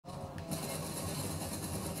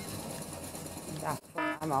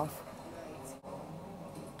I'm off.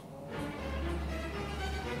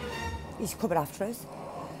 He's coming after us.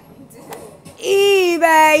 Oh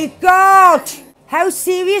my God! How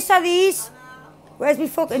serious are these? Where's my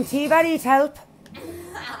fucking team? I need help.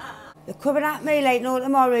 They're coming at me like no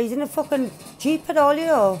tomorrow. He's in a fucking Jeep at all, you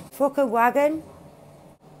know. Fucking wagon.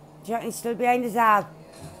 Do you reckon he's still behind his arm?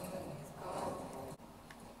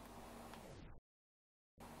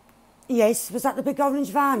 Yes, was that the big orange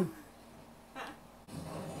van?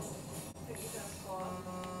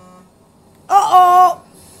 Uh-oh!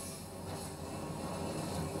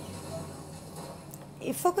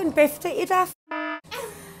 You fucking biffed it, you daft.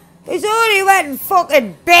 He's only went and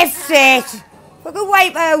fucking biffed it. Fucking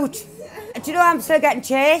wipe out. Do you know I'm still getting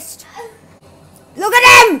chased? Look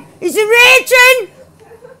at him! He's raging!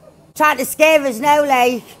 Trying to scare us now,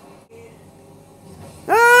 like.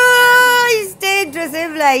 Oh, he's dangerous,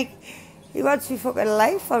 him, like. He wants me fucking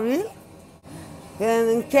life, for real. Come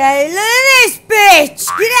and Kelly, look at this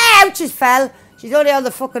bitch! Get out! She fell. She's only on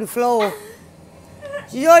the fucking floor.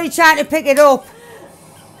 She's only trying to pick it up.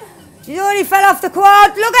 She only fell off the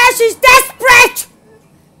quad. Look at her, she's desperate!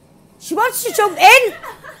 She wants to jump in.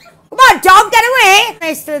 Come on, dog, get away!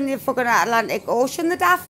 They're still in the fucking Atlantic Ocean, the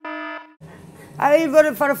daft. I've been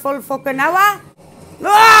running for a full fucking hour.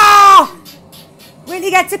 Oh! Will you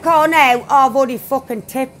get to car now? Oh, I've already fucking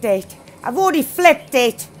tipped it. I've already flipped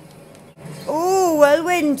it. Oh,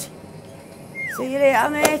 whirlwind. See you later,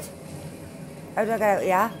 mate. How do I get out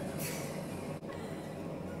here?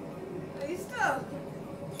 Are you stuck?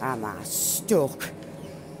 I'm stuck.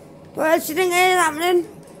 What else do you think is happening?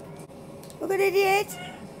 Look at idiot.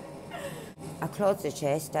 I closed the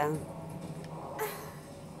chest down.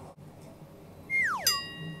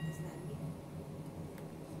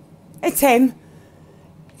 It's him.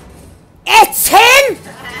 It's him!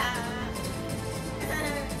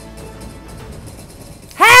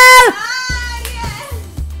 Help!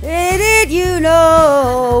 Did you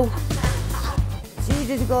know? She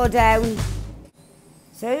did go down.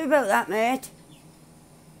 Sorry about that, mate.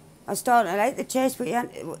 I was starting to like the chase, but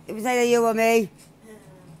it was either you or me.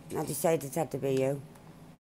 And I decided it had to be you.